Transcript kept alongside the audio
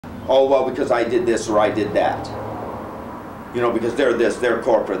Oh, well, because I did this or I did that. You know, because they're this, they're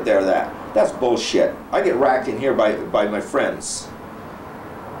corporate, they're that. That's bullshit. I get racked in here by my friends.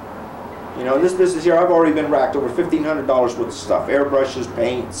 You know, in this business here, I've already been racked over $1,500 worth of stuff. Airbrushes,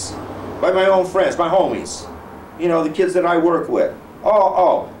 paints. By my own friends, my homies. You know, the kids that I work with.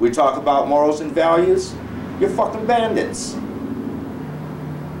 Oh, we talk about morals and values? You're fucking bandits.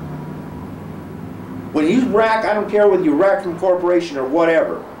 When you rack, I don't care whether you rack from corporation or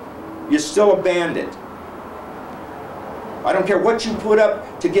whatever, you're still a bandit. I don't care what you put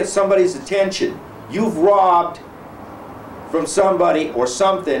up to get somebody's attention. You've robbed from somebody or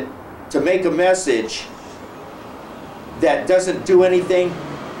something to make a message that doesn't do anything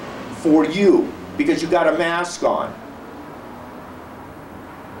for you because you got a mask on.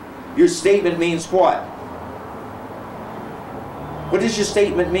 Your statement means what? What does your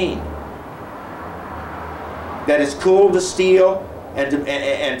statement mean? That it's cool to steal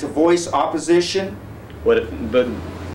and to voice opposition? But